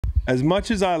As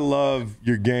much as I love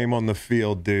your game on the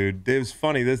field, dude, it was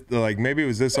funny. Maybe it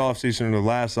was this offseason or the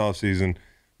last offseason.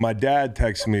 My dad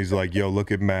texted me. He's like, "Yo,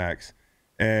 look at Maxx,"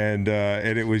 and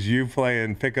it was you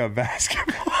playing pickup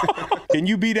basketball. Can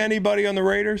you beat anybody on the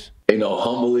Raiders?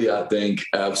 Humbly, I think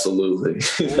absolutely.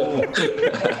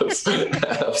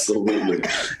 Absolutely.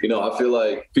 I feel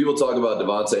like people talk about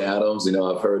Devontae Adams.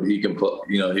 I've heard he can play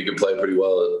pretty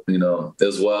well,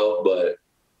 as well, but.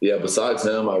 Yeah, besides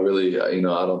him, I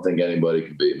don't think anybody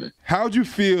can beat me. How'd you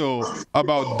feel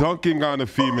about dunking on a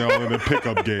female in a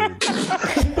pickup game?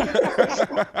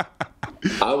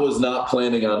 I was not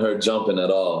planning on her jumping at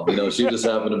all. She just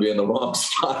happened to be in the wrong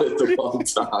spot at the wrong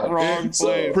time. Wrong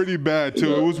play. Pretty bad,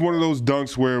 too. It was one of those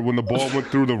dunks where when the ball went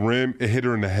through the rim, it hit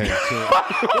her in the head.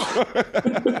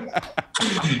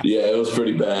 Yeah, it was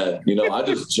pretty bad. I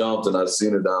just jumped and I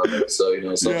seen her down there. So,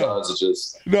 sometimes it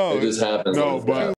just happens. No, but